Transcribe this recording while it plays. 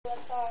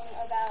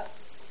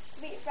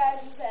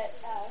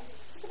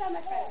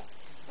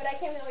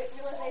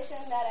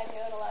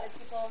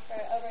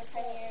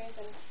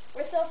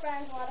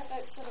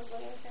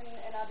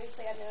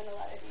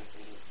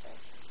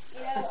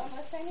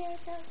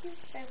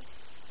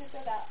Just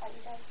about all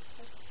you guys.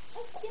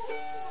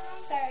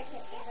 Sorry, I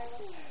can't say very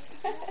much.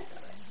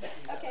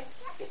 Okay.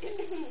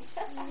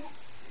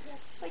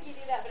 Like you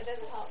do that, but it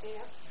doesn't help,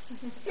 you know.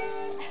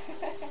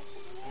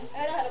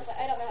 I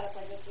don't know how to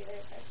play this either.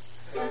 So.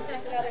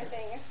 That's another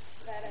thing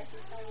that I keep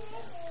telling you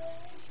guys.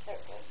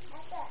 They're cool.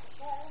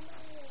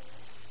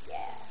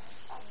 Yeah.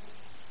 Awesome.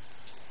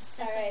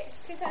 All right.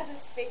 Who has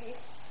this baby?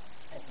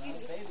 It's not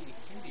a baby,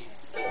 cutie.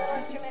 Cute little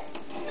instrument.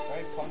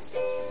 Very plump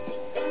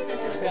instrument.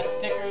 It's got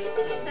stickers.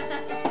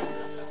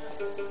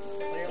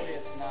 Clearly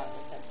it's not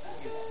meant to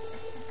use.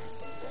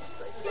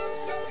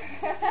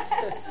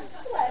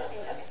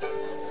 Laughing. Okay.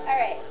 All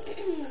right.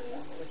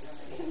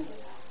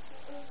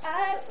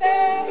 I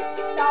first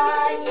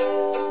saw you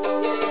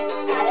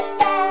at a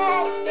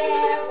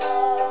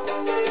festival,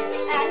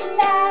 and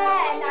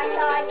then I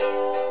saw you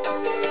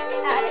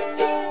at a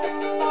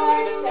Q4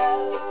 show.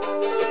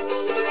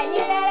 I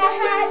knew that I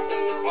had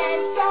to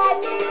and tried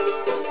to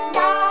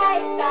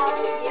nice on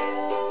you.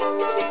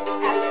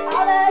 After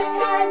all those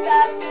times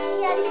of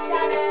being at each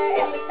other,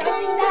 it was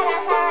something that I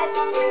had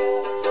to do.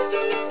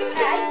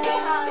 And we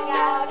hung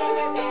out in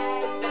your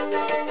band,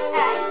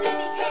 and we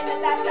became the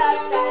best of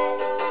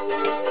friends.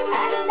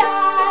 And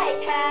I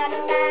can't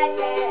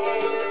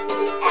imagine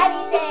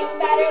anything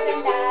better than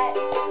that.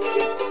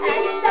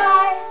 And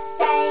I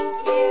thank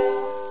you.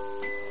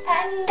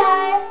 And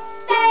I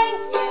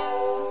thank you.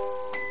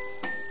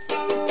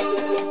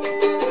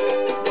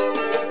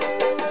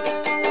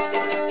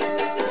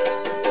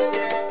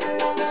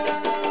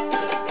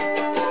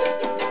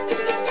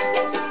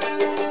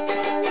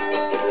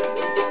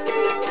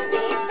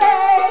 We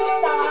first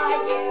saw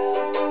you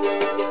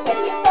when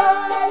you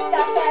booked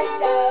us a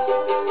show.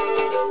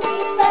 We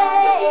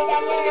played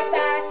in your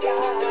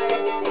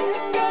backyard to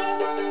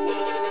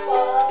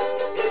people.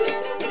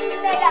 We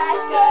made us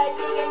good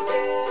vegan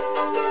food,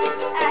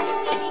 and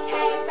we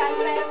became friends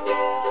with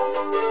you.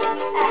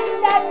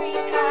 And every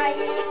time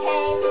we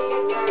came to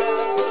your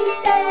town, we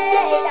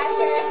stayed at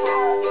your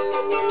house.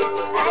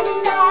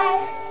 And I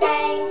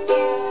thank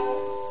you.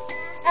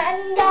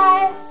 And I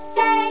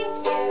thank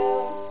you.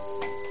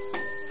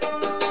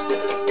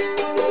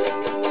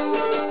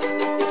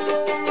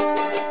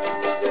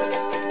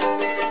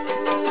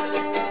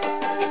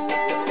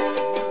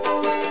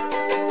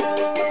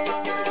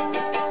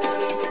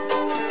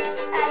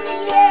 As the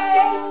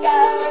years go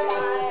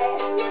by,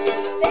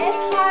 this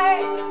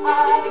heart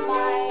of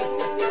mine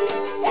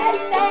says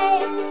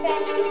thanks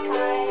many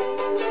times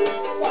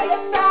for the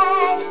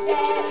friends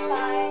it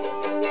finds.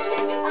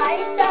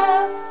 I'm so